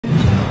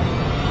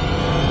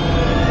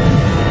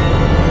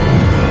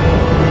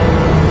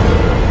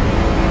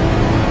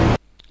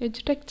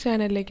Edtech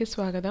ചാനലിലേക്ക്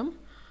സ്വാഗതം.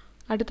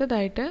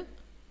 അടുത്തതായിട്ട്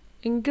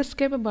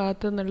ഇങ്ക്സ്കേപ്പ്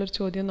ഭാഗത്തു നിന്നുള്ളൊരു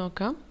ചോദ്യം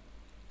നോക്കാം.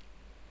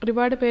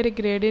 ഒരുപാട് പേര്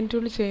ഗ്രേഡിയൻറ്റ്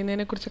ടൂൾ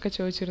ചെയ്യുന്നതിനെക്കുറിച്ചൊക്കെ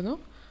ചോദിച്ചിരുന്നു.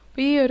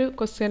 അപ്പോൾ ഈ ഒരു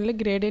ക്വസ്റ്റ്യനിൽ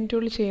ഗ്രേഡിയൻറ്റ്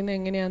ടൂൾ ചെയ്യുന്നത്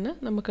എങ്ങനെയാണെന്ന്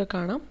നമുക്ക്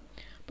കാണാം.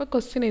 അപ്പോൾ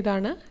ക്വസ്റ്റ്യൻ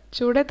ഇതാണ്: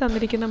 ചുവടെ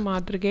തന്നിരിക്കുന്ന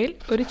മാതൃകയിൽ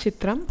ഒരു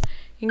ചിത്രം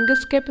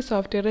ഇങ്ക്സ്കേപ്പ്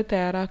സോഫ്റ്റ്വെയറിൽ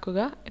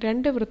തയ്യാറാക്കുക.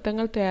 2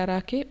 വൃത്തങ്ങൾ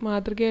തയ്യാറാക്കി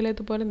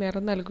മാതൃകയിലേതുപോലെ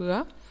നിറം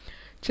നൽകുക.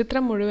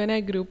 ചിത്രം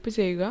മുഴുവനായി ഗ്രൂപ്പ്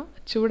ചെയ്യുക.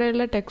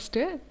 ചുവടെയുള്ള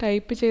ടെക്സ്റ്റ്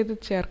ടൈപ്പ് ചെയ്ത്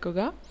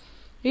ചേർക്കുക.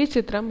 ഈ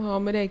ചിത്രം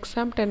ഹോമിലെ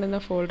exam10 എന്ന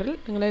ഫോൾഡറിൽ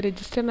നിങ്ങളെ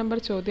രജിസ്റ്റർ നമ്പർ,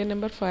 ചോദ്യ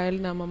നമ്പർ, ഫയൽ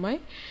നാമമായി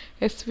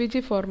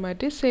SVG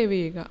ഫോർമാറ്റിൽ സേവ്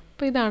ചെയ്യുക.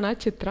 അപ്പോൾ ഇതാണ് ആ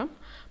ചിത്രം.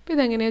 അപ്പോൾ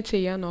ഇതെങ്ങനെയാണ്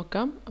ചെയ്യാൻ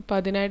നോക്കാം. അപ്പോൾ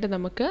അതിനായിട്ട്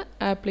നമുക്ക്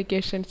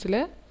ആപ്ലിക്കേഷൻസിൽ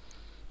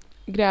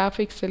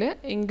ഗ്രാഫിക്സിൽ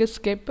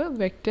Inkscape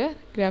vector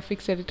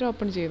graphics editor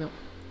open ചെയ്യുന്നു.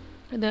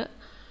 ഇത്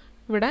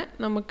ഇവിടെ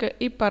നമുക്ക്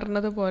ഈ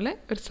പറഞ്ഞതുപോലെ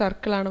ഒരു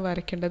സർക്കിളാണ്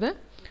വരയ്ക്കേണ്ടത്.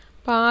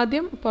 അപ്പോൾ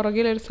ആദ്യം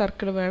പുറകിലൊരു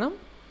സർക്കിൾ വേണം,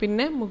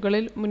 പിന്നെ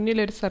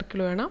മുന്നിലൊരു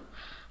സർക്കിൾ വേണം.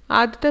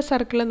 ആദ്യത്തെ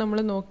സർക്കിൾ നമ്മൾ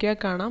നോക്കിയാൽ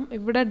കാണാം,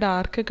 ഇവിടെ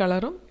ഡാർക്ക്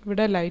കളറും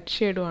ഇവിടെ ലൈറ്റ്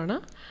ഷെയ്ഡുമാണ്.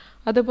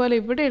 അതുപോലെ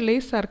ഇവിടെയുള്ള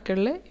ഈ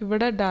സർക്കിളിൽ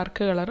ഇവിടെ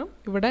ഡാർക്ക് കളറും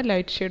ഇവിടെ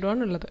ലൈറ്റ്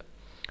ഷെയ്ഡുമാണ് ഉള്ളത്.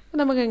 അപ്പോൾ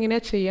നമുക്ക്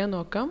എങ്ങനെയാണ് ചെയ്യാൻ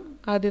നോക്കാം.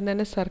 ആദ്യം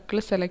തന്നെ സർക്കിൾ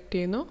സെലക്ട്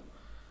ചെയ്യുന്നു.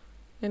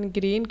 ഞാൻ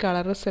ഗ്രീൻ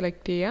കളർ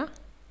സെലക്ട് ചെയ്യുക.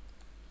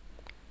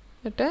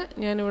 എന്നിട്ട്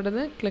ഞാൻ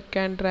ഇവിടുന്ന്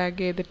ക്ലിക്ക് ആൻഡ്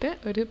ഡ്രാഗ് ചെയ്തിട്ട്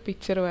ഒരു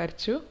പിക്ചർ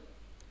വരച്ചു.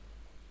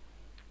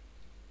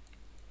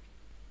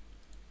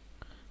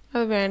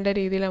 അത് വേണ്ട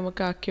രീതിയിൽ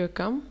നമുക്ക് ആക്കി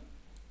വെക്കാം.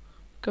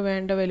 നമുക്ക്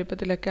വേണ്ട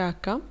വലുപ്പത്തിലൊക്കെ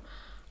ആക്കാം.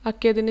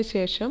 ആക്കിയതിന്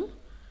ശേഷം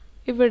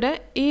ഇവിടെ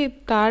ഈ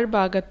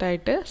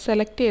താഴ്ഭാഗത്തായിട്ട്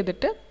സെലക്ട്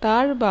ചെയ്തിട്ട്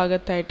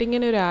താഴ്ഭാഗത്തായിട്ട്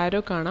ഇങ്ങനെ ഒരു ആരോ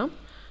കാണാം.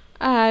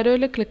 ആ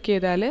ആരോയിൽ ക്ലിക്ക്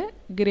ചെയ്താൽ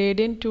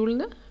ഗ്രേഡിയൻറ്റ്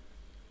ടൂളിന്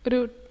ഒരു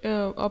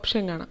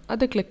ഓപ്ഷൻ കാണാം,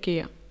 അത് ക്ലിക്ക്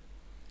ചെയ്യാം.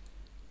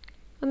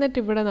 എന്നിട്ട്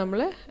ഇവിടെ നമ്മൾ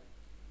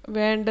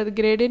വേണ്ടത്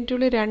ഗ്രേഡിയൻറ്റ്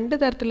ടൂൾ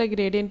 2 തരത്തിലുള്ള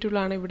ഗ്രേഡിയൻറ്റ്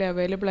ടൂളാണ് ഇവിടെ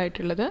അവൈലബിൾ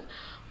ആയിട്ടുള്ളത്.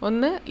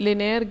 ഒന്ന്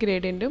ലിനിയർ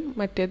ഗ്രേഡിയൻറ്റും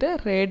മറ്റേത്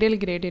റേഡിയൽ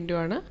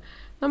ഗ്രേഡിയൻറ്റുമാണ്.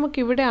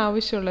 നമുക്കിവിടെ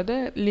ആവശ്യമുള്ളത്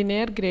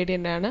ലിനിയർ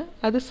ഗ്രേഡിയൻ്റ് ആണ്.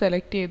 അത്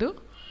സെലക്ട് ചെയ്തു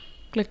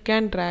ക്ലിക്ക്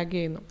ആൻഡ് ഡ്രാഗ്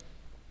ചെയ്യുന്നു.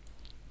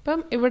 അപ്പം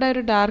ഇവിടെ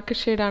ഒരു ഡാർക്ക്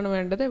ഷെയ്ഡാണ്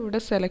വേണ്ടത്. ഇവിടെ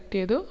സെലക്ട്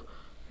ചെയ്തു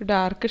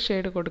ഡാർക്ക്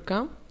ഷെയ്ഡ്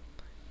കൊടുക്കാം.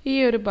 ഈ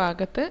ഒരു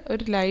ഭാഗത്ത്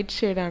ഒരു ലൈറ്റ്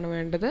ഷെയ്ഡാണ്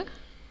വേണ്ടത്.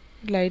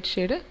 ലൈറ്റ്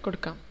ഷെയ്ഡ്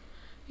കൊടുക്കാം.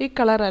 ഈ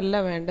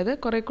കളറല്ല വേണ്ടത്,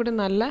 കുറേ കൂടി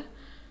നല്ല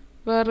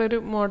വേറൊരു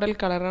മോഡൽ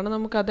കളറാണ്.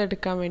 നമുക്കത്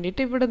എടുക്കാൻ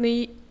വേണ്ടിയിട്ട് ഇവിടെ ഈ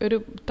ഒരു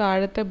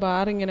താഴത്തെ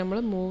ബാർ ഇങ്ങനെ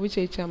നമ്മൾ മൂവ്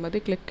ചെയ്യിച്ചാൽ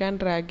മതി. ക്ലിക്ക്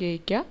ആൻഡ് ഡ്രാഗ്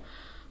ചെയ്യിക്കുക.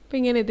 അപ്പോൾ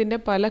ഇങ്ങനെ ഇതിൻ്റെ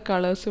പല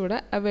കളേഴ്സ് ഇവിടെ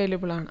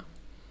അവൈലബിൾ ആണ്.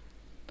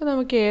 അപ്പോൾ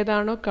നമുക്ക്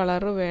ഏതാണോ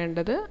കളറ്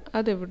വേണ്ടത്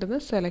അത് ഇവിടുന്ന്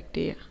സെലക്ട്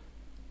ചെയ്യാം.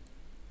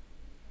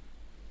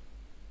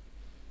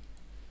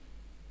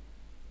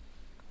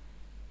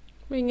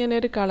 അപ്പോൾ ഇങ്ങനെ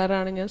ഒരു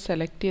കളറാണ് ഞാൻ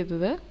സെലക്ട്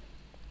ചെയ്തത്.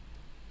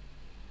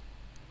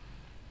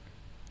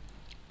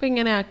 അപ്പോൾ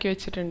ഇങ്ങനെ ആക്കി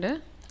വെച്ചിട്ടുണ്ട്.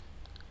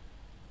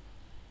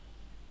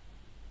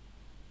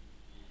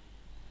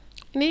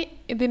 ഇനി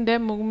ഇതിൻ്റെ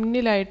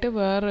മുന്നിലായിട്ട്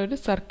വേറൊരു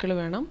സർക്കിൾ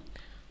വേണം.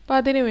 അപ്പോൾ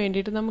അതിന്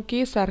വേണ്ടിയിട്ട് നമുക്ക്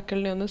ഈ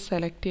സർക്കിളിനെ ഒന്ന്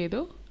സെലക്ട് ചെയ്തു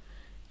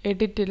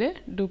എഡിറ്റിൽ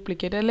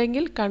ഡ്യൂപ്ലിക്കേറ്റ്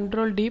അല്ലെങ്കിൽ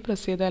Ctrl+D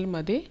പ്രസ് ചെയ്താൽ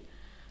മതി.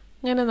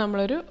 അങ്ങനെ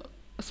നമ്മളൊരു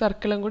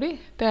സർക്കിളും കൂടി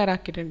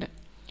തയ്യാറാക്കിയിട്ടുണ്ട്.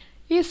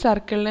 ഈ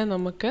സർക്കിളിനെ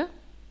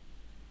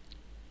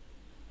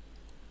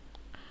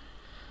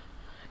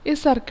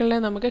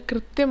നമുക്ക്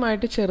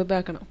കൃത്യമായിട്ട്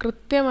ചെറുതാക്കണം.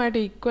 കൃത്യമായിട്ട്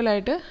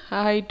ഈക്വലായിട്ട്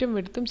ഹൈറ്റും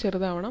വിഡ്ത്തും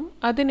ചെറുതാവണം.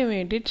 അതിന്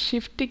വേണ്ടിയിട്ട്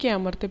ഷിഫ്റ്റ് കീ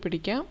അമർത്തി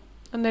പിടിക്കാം.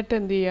 എന്നിട്ട്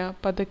എന്ത് ചെയ്യുക,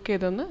 പതുക്കെ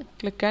ഇതൊന്ന്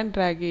ക്ലിക്ക് ആൻഡ്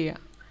ഡ്രാഗ് ചെയ്യുക.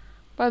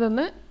 അപ്പോൾ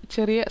അതൊന്ന്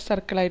ചെറിയ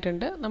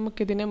സർക്കിളായിട്ടുണ്ട്.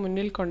 നമുക്കിതിനെ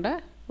മുന്നിൽ കൊണ്ട്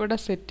ഇവിടെ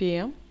സെറ്റ്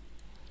ചെയ്യാം.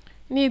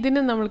 ഇനി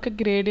ഇതിന് നമ്മൾക്ക്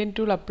ഗ്രേഡിയൻറ്റ്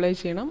ടൂൾ അപ്ലൈ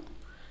ചെയ്യണം.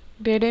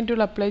 ഗ്രേഡിയൻറ്റ്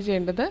ടൂൾ അപ്ലൈ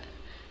ചെയ്യേണ്ടത്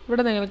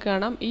ഇവിടെ നിങ്ങൾക്ക്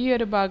കാണാം, ഈ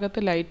ഒരു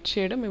ഭാഗത്ത് ലൈറ്റ്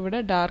ഷെയ്ഡും ഇവിടെ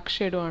ഡാർക്ക്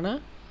ഷെയ്ഡുമാണ്.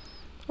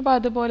 അപ്പോൾ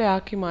അതുപോലെ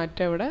ആക്കി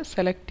മാറ്റാം. ഇവിടെ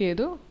സെലക്ട്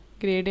ചെയ്തു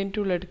ഗ്രേഡിയൻറ്റ്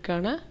ടൂൾ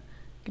എടുക്കുകയാണ്.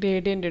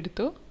 ഗ്രേഡിയൻ്റ്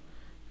എടുത്തു.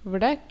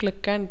 ഇവിടെ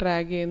ക്ലിക്ക് ആൻഡ്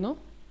ഡ്രാഗ് ചെയ്യുന്നു.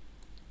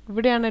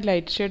 ഇവിടെയാണ്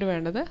ലൈറ്റ് ഷെയ്ഡ്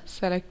വേണ്ടത്.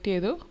 സെലക്ട്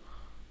ചെയ്തു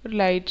ഒരു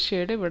ലൈറ്റ്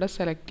ഷെയ്ഡ് ഇവിടെ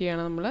സെലക്ട്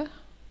ചെയ്യണം നമ്മൾ.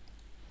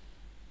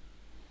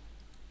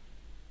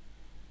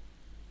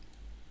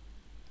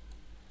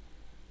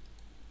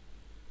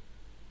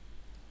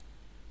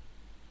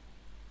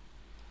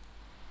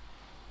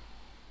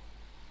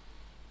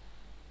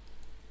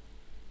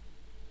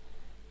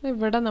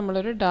 ഇവിടെ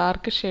നമ്മളൊരു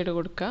ഡാർക്ക് ഷെയ്ഡ്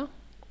കൊടുക്കുക.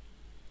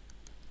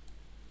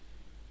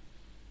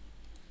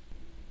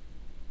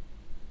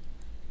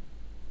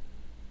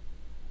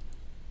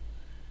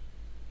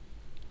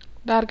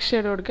 ഡാർക്ക്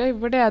ഷെയ്ഡ് കൊടുക്കുക.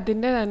 ഇവിടെ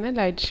അതിൻ്റെ തന്നെ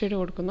ലൈറ്റ് ഷെയ്ഡ്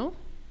കൊടുക്കുന്നു.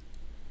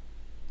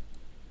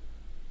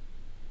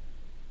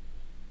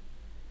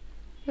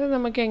 ഇത്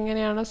നമുക്ക്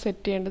എങ്ങനെയാണോ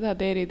സെറ്റ് ചെയ്യേണ്ടത്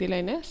അതേ രീതിയിൽ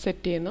അതിനെ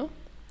സെറ്റ് ചെയ്യുന്നു.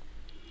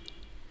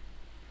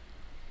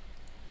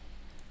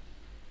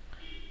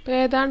 ഇപ്പോൾ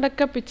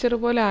ഏതാണ്ടൊക്കെ പിക്ചർ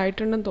പോലെ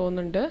ആയിട്ടുണ്ടെന്ന്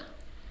തോന്നുന്നുണ്ട്.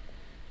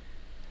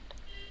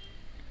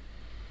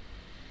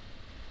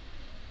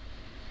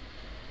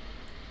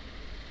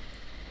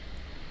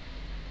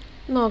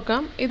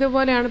 നോക്കാം,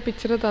 ഇതുപോലെയാണ്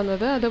പിക്ചർ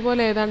തന്നത്.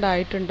 അതുപോലെ ഏതാണ്ട്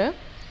ആയിട്ടുണ്ട്.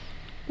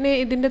 ഇനി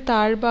ഇതിൻ്റെ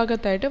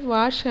താഴ്ഭാഗത്തായിട്ട്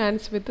വാഷ്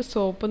ഹാൻഡ്സ് വിത്ത്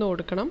സോപ്പ് എന്ന്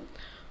കൊടുക്കണം.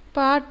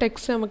 അപ്പോൾ ആ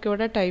ടെക്സ്റ്റ്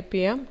നമുക്കിവിടെ ടൈപ്പ്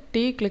ചെയ്യാം.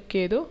 T ക്ലിക്ക്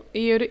ചെയ്തു,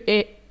 ഈ ഒരു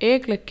A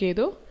ക്ലിക്ക്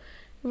ചെയ്തു.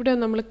 ഇവിടെ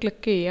നമ്മൾ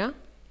ക്ലിക്ക് ചെയ്യുക.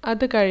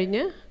 അത്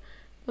കഴിഞ്ഞ്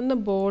ഒന്ന്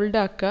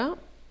ബോൾഡാക്കുക.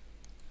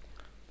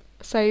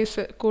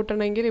 സൈസ്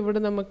കൂട്ടണമെങ്കിൽ ഇവിടെ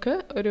നമുക്ക്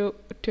ഒരു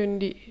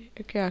 20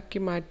 ഒക്കെ ആക്കി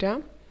മാറ്റാം,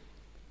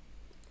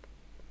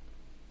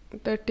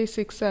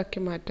 36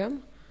 ആക്കി മാറ്റാം.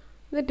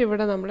 എന്നിട്ട്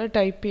ഇവിടെ നമ്മൾ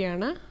ടൈപ്പ്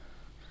ചെയ്യാണ്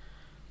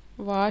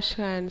wash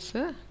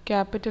hands,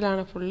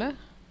 ക്യാപിറ്റലാണ് full.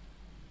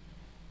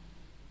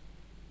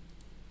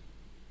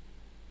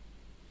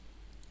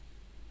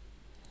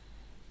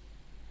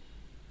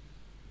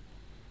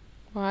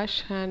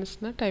 Wash hands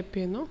എന്ന് ടൈപ്പ്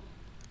ചെയ്യുന്നു.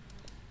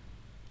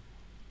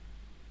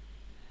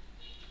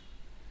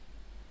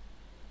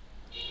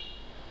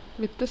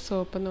 വിത്ത്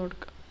സോപ്പ് എന്ന്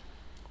കൊടുക്കുക.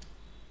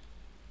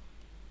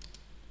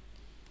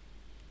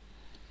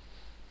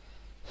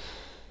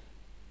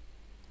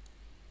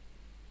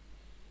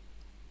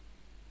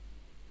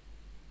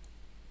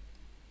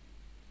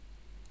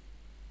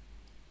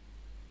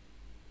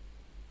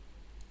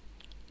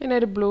 ഇനി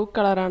ഒരു ബ്ലൂ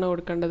കളറാണ്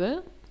കൊടുക്കേണ്ടത്.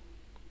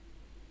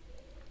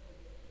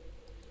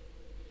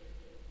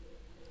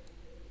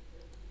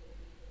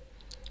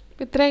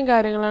 ഇത്രയും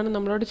കാര്യങ്ങളാണ്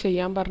നമ്മളോട്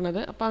ചെയ്യാൻ പറഞ്ഞത്.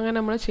 അപ്പോൾ അങ്ങനെ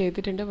നമ്മൾ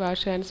ചെയ്തിട്ടുണ്ട്.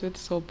 വാഷ് ഹാൻഡ്സ്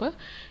വിത്ത് സോപ്പ്.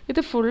 ഇത്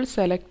ഫുൾ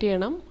സെലക്ട്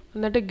ചെയ്യണം,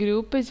 എന്നിട്ട്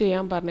ഗ്രൂപ്പ്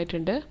ചെയ്യാൻ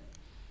പറഞ്ഞിട്ടുണ്ട്.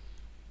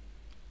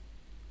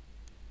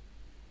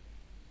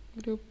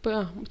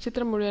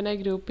 ചിത്രം മുഴുവനായി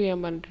ഗ്രൂപ്പ് ചെയ്യാൻ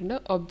പറഞ്ഞിട്ടുണ്ട്.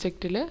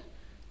 ഒബ്ജക്റ്റിൽ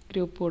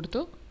ഗ്രൂപ്പ്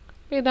കൊടുത്തു.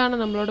 ഇതാണ്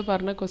നമ്മളോട്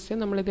പറഞ്ഞ ക്വസ്റ്റ്യൻ.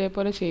 നമ്മൾ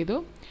ഇതേപോലെ ചെയ്തു.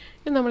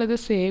 ഇനി നമ്മളിത്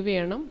സേവ്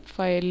ചെയ്യണം.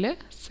 ഫയലിൽ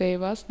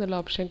സേവ് ആസ് എന്നുള്ള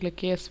ഓപ്ഷൻ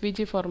ക്ലിക്ക് ചെയ്യുക.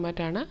 SVG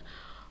ഫോർമാറ്റാണ്.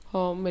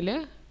 ഹോമിൽ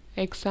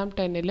എക്സാം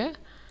 10ൽ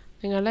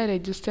നിങ്ങളുടെ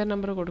രജിസ്റ്റർ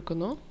നമ്പർ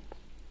കൊടുക്കുന്നു.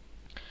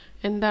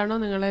 എന്താണോ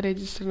നിങ്ങളുടെ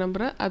രജിസ്റ്റർ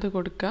നമ്പർ അത്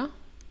കൊടുക്കുക.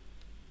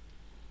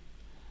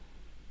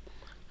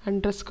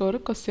 _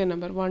 ക്വസ്റ്റ്യൻ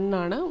നമ്പർ 1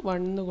 ആണ്,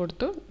 1 എന്ന്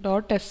കൊടുത്തു.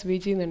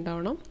 .svg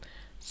എന്നുണ്ടാവണം.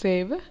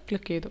 സേവ്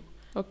ക്ലിക്ക് ചെയ്തു.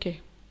 ഓക്കെ.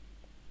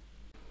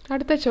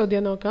 അടുത്ത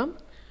ചോദ്യം നോക്കാം.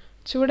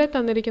 ചുവടെ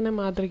തന്നിരിക്കുന്ന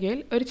മാതൃകയിൽ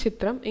ഒരു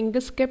ചിത്രം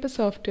ഇങ്ക്സ്കേപ്പ്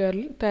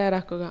സോഫ്റ്റ്വെയറിൽ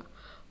തയ്യാറാക്കുക.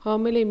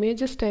 ഹോമിലെ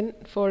ഇമേജസ് 10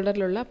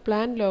 ഫോൾഡറിലുള്ള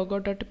പ്ലാൻ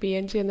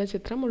logo.png എന്ന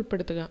ചിത്രം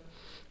ഉൾപ്പെടുത്തുക.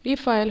 ഈ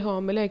ഫയൽ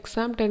ഹോമിലെ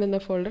എക്സാം 10 എന്ന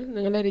ഫോൾഡർ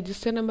നിങ്ങളുടെ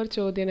രജിസ്റ്റർ നമ്പർ,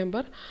 ചോദ്യ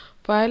നമ്പർ,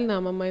 ഫയൽ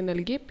നാമമായി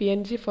നൽകി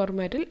PNG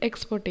ഫോർമാറ്റിൽ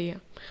എക്സ്പോർട്ട്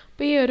ചെയ്യുക.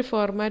 അപ്പോൾ ഈ ഒരു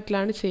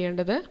ഫോർമാറ്റിലാണ്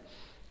ചെയ്യേണ്ടത്.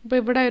 അപ്പോൾ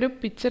ഇവിടെ ഒരു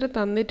പിക്ചർ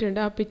തന്നിട്ടുണ്ട്.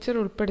 ആ പിക്ചർ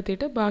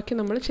ഉൾപ്പെടുത്തിയിട്ട് ബാക്കി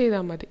നമ്മൾ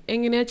ചെയ്താൽ മതി.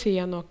 എങ്ങനെയാണ്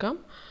ചെയ്യാൻ നോക്കാം.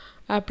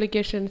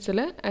 ആപ്ലിക്കേഷൻസിൽ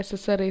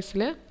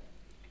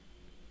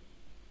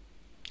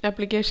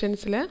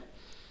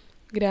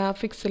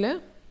ഗ്രാഫിക്സിൽ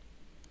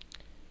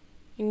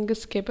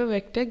ഇങ്ക്സ്കേപ്പ്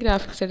വെക്റ്റർ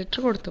ഗ്രാഫിക്സ് എഡിറ്റർ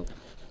കൊടുത്തു.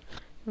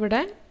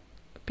 ഇവിടെ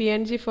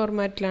PNG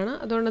ഫോർമാറ്റിലാണ്.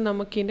 അതുകൊണ്ട്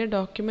നമുക്കിതിൻ്റെ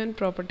ഡോക്യുമെൻറ്റ്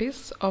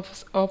പ്രോപ്പർട്ടീസ്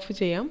ഓഫ്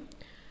ചെയ്യാം.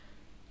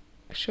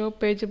 ഷോ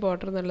പേജ്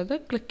ബോർഡർ എന്നുള്ളത്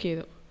ക്ലിക്ക്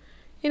ചെയ്തു.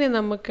 ഇനി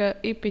നമുക്ക്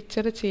ഈ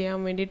പിക്ചർ ചെയ്യാൻ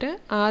വേണ്ടിയിട്ട്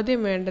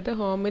ആദ്യം വേണ്ടത്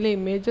ഹോമിലെ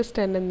ഇമേജസ്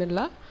 10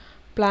 എന്നുള്ള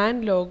പ്ലാൻ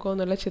ലോഗോ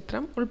എന്നുള്ള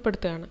ചിത്രം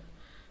ഉൾപ്പെടുത്തുകയാണ്.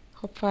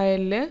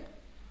 ഫയലിൽ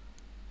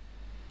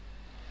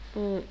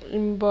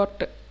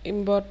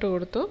ഇമ്പോർട്ട്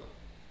കൊടുത്തു.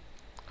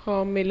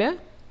 ഹോമിൽ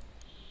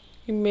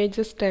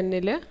ഇമേജസ്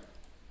 10ൽ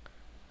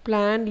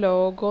പ്ലാൻ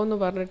ലോഗോ എന്ന്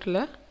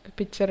പറഞ്ഞിട്ടുള്ള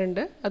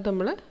പിക്ചറുണ്ട്. അത്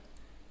നമ്മൾ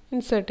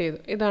ഇൻസേർട്ട് ചെയ്തു.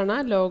 ഇതാണ് ആ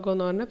ലോഗോ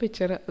എന്ന് പറഞ്ഞ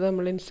പിക്ചർ. അത്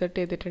നമ്മൾ ഇൻസേർട്ട്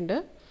ചെയ്തിട്ടുണ്ട്.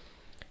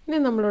 ഇനി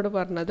നമ്മളോട്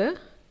പറഞ്ഞത്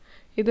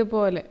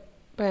ഇതുപോലെ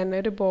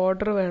ഒരു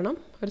ബോർഡർ വേണം.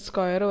 ഒരു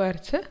സ്ക്വയർ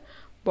വരച്ച്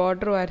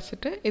ബോർഡർ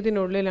വരച്ചിട്ട്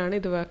ഇതിനുള്ളിലാണ്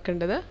ഇത്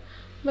വെക്കേണ്ടത്.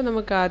 അപ്പോൾ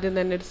നമുക്ക് ആദ്യം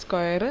തന്നെ ഒരു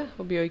സ്ക്വയർ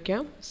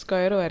ഉപയോഗിക്കാം.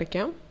 സ്ക്വയർ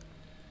വരയ്ക്കാം.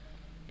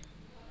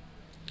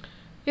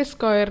 ഈ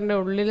സ്ക്വയറിൻ്റെ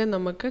ഉള്ളിൽ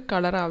നമുക്ക്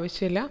കളർ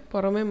ആവശ്യമില്ല.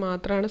 പുറമേ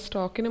മാത്രമാണ്,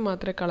 സ്റ്റോക്കിന്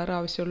മാത്രമേ കളർ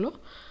ആവശ്യമുള്ളൂ.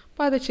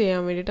 അപ്പോൾ അത്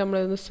ചെയ്യാൻ വേണ്ടിയിട്ട്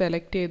നമ്മളിതൊന്ന്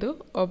സെലക്ട് ചെയ്തു.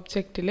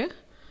 ഒബ്ജക്റ്റിൽ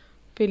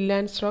ഫിൽ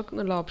ആൻഡ് സ്ട്രോക്ക്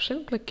എന്നുള്ള ഓപ്ഷൻ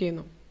ക്ലിക്ക്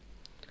ചെയ്യുന്നു.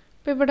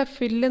 അപ്പോൾ ഇവിടെ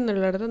ഫില്ല്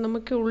എന്നുള്ളിടത്ത്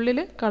നമുക്ക് ഉള്ളിൽ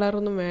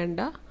കളറൊന്നും വേണ്ട.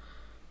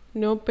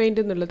 നോ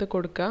പെയിൻറ്റ് എന്നുള്ളത്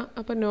കൊടുക്കുക.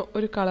 അപ്പോൾ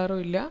ഒരു കളറും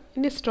ഇല്ല.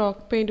 ഇനി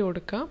സ്ട്രോക്ക് പെയിൻറ്റ്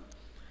കൊടുക്കുക.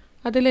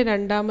 അതിൽ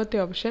രണ്ടാമത്തെ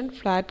ഓപ്ഷൻ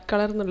ഫ്ലാറ്റ്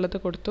കളർ എന്നുള്ളത്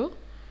കൊടുത്തു.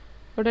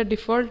 ഇവിടെ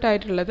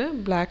ഡിഫോൾട്ടായിട്ടുള്ളത്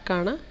ബ്ലാക്ക്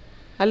ആണ്.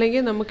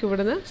 അല്ലെങ്കിൽ നമുക്ക്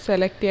ഇവിടുന്ന്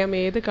സെലക്ട് ചെയ്യാം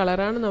ഏത്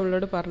കളറാണ്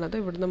നമ്മളോട് പറഞ്ഞത്.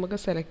 ഇവിടെ നമുക്ക്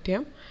സെലക്ട്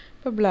ചെയ്യാം.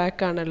 ഇപ്പോൾ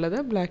ബ്ലാക്ക് ആണുള്ളത്.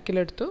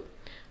 ബ്ലാക്കിലെടുത്തു.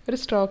 ഒരു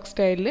സ്ട്രോക്ക്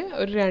സ്റ്റൈലിൽ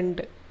ഒരു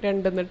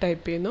 2 എന്ന്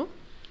ടൈപ്പ് ചെയ്യുന്നു.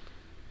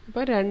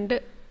 അപ്പോൾ 2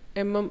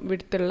 mm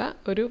വിഡ്ത്തുള്ള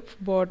ഒരു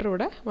ബോർഡർ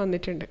ഇവിടെ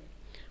വന്നിട്ടുണ്ട്.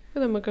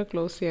 അപ്പോൾ നമുക്ക്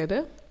ക്ലോസ് ചെയ്ത്,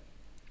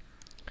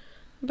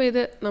 അപ്പോൾ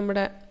ഇത്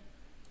നമ്മുടെ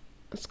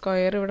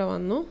സ്ക്വയർ ഇവിടെ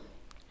വന്നു.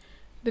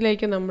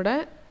 ഇതിലേക്ക് നമ്മുടെ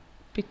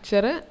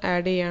പിക്ചർ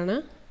ആഡ് ചെയ്യാണ്.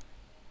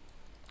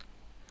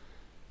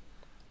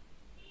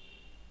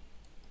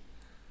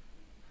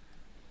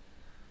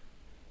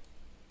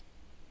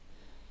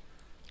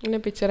 ഇങ്ങനെ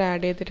പിക്ചർ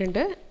ആഡ്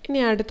ചെയ്തിട്ടുണ്ട്.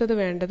 ഇനി അടുത്തത്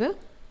വേണ്ടത്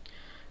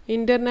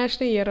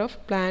international year of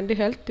plant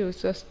health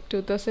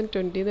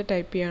 2020 എന്ന്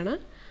ടൈപ്പ് ചെയ്യാണ്.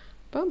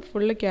 അപ്പം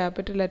ഫുള്ള്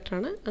ക്യാപിറ്റൽ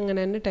ലെറ്ററാണ്. അങ്ങനെ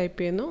തന്നെ ടൈപ്പ്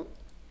ചെയ്യുന്നു.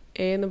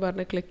 A എന്ന്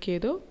പറഞ്ഞ് ക്ലിക്ക്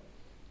ചെയ്തു.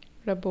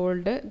 ഇവിടെ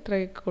ബോൾഡ്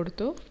ഇത്രയൊക്കെ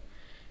കൊടുത്തു.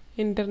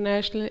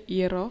 ഇൻ്റർനാഷണൽ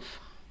ഇയർ ഓഫ്,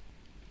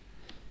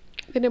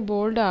 ഇതിന്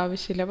ബോൾഡ്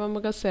ആവശ്യമില്ല. അപ്പോൾ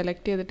നമുക്ക്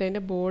സെലക്ട് ചെയ്തിട്ട്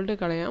അതിൻ്റെ ബോൾഡ്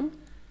കളയാം.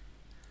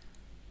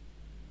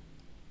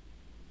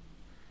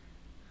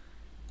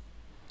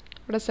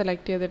 ഇവിടെ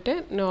സെലക്ട് ചെയ്തിട്ട്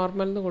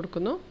നോർമൽ എന്ന്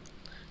കൊടുക്കുന്നു.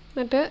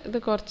 എന്നിട്ട് ഇത്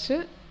കുറച്ച്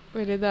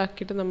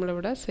വലുതാക്കിയിട്ട്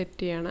നമ്മളിവിടെ സെറ്റ്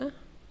ചെയ്യാണ്.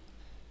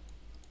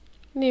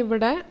 ഇനി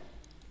ഇവിടെ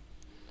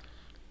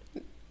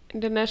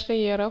international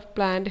year of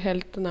plant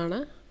health എന്നാണ്,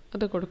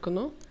 അത്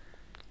കൊടുക്കുന്നു.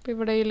 അപ്പോൾ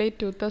ഇവിടെ ഈ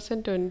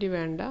 2020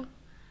 വേണ്ട,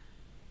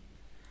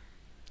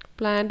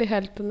 പ്ലാന്റ്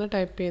ഹെൽത്ത് എന്ന്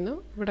ടൈപ്പ് ചെയ്യുന്നു.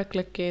 ഇവിടെ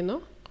ക്ലിക്ക് ചെയ്യുന്നു.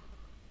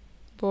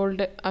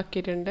 ബോൾഡ്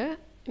ആക്കിയിട്ടുണ്ട്.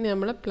 ഇനി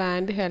നമ്മൾ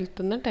പ്ലാന്റ്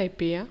ഹെൽത്ത് എന്ന്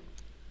ടൈപ്പ് ചെയ്യുക.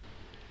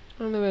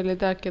 ഒന്ന്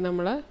വലുതാക്കി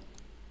നമ്മൾ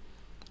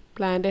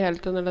പ്ലാന്റ്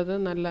ഹെൽത്ത് എന്നുള്ളത്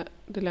നല്ല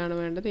ഇതിലാണ്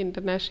വേണ്ടത്.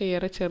 ഇൻ്റർനാഷണൽ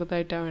ഇയർ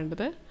ചെറുതായിട്ടാണ്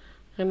വേണ്ടത്.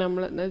 അങ്ങനെ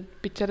നമ്മൾ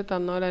പിക്ചർ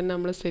തന്ന പോലെ തന്നെ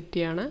നമ്മൾ സെറ്റ്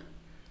ചെയ്യാണ്.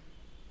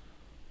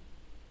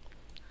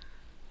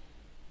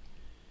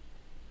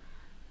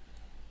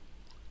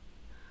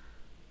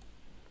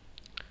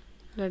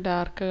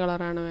 ഡാർക്ക്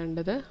കളറാണ്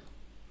വേണ്ടത്.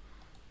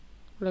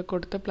 ഇവിടെ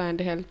കൊടുത്ത്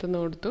പ്ലാന്റ് ഹെൽത്ത് എന്ന്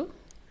കൊടുത്തു.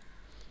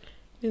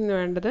 ഇന്ന്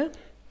വേണ്ടത്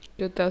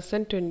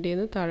 2020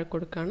 എന്ന് താഴെ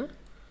കൊടുക്കുകയാണ്.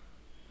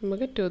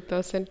 നമുക്ക്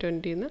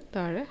 2020 എന്ന്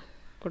താഴെ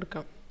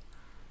കൊടുക്കാം.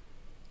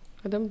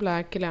 അതും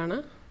ബ്ലാക്കിലാണ്.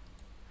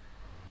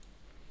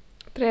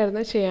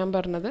 ഇത്രയായിരുന്നു ചെയ്യാൻ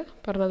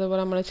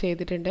പറഞ്ഞതുപോലെ നമ്മൾ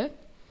ചെയ്തിട്ടുണ്ട്.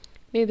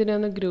 ഇനി ഇതിനെ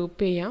ഒന്ന്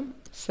ഗ്രൂപ്പ് ചെയ്യാം.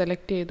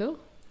 സെലക്ട് ചെയ്തു.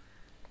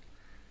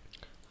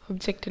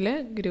 ഒബ്ജക്റ്റിൽ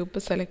ഗ്രൂപ്പ്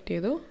സെലക്ട്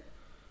ചെയ്തു.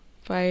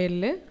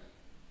 ഫയലിൽ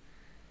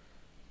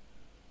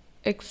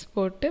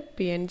എക്സ്പോർട്ട്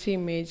PNG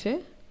ഇമേജ്,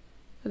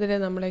 അതിൽ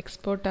നമ്മൾ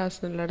എക്സ്പോർട്ട് ആസ്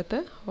എന്നുള്ളിടത്ത്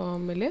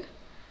ഹോമിൽ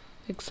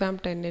എക്സാം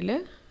 10ൽ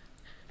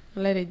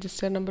നമ്മൾ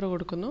രജിസ്റ്റർ നമ്പർ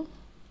കൊടുക്കുന്നു.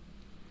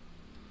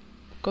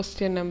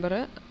 ക്വസ്റ്റ്യൻ നമ്പർ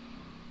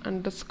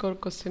 _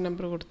 ക്വസ്റ്റ്യൻ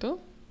നമ്പർ കൊടുത്തു.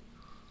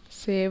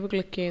 സേവ്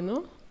ക്ലിക്ക് ചെയ്യുന്നു.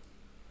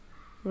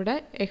 ഇവിടെ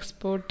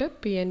എക്സ്പോർട്ട്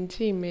PNG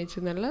ഇമേജ്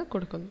എന്നുള്ള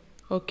കൊടുക്കുന്നു.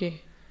 ഓക്കെ,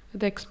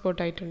 അത്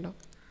എക്സ്പോർട്ട് ആയിട്ടുണ്ടോ?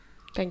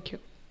 Thank you.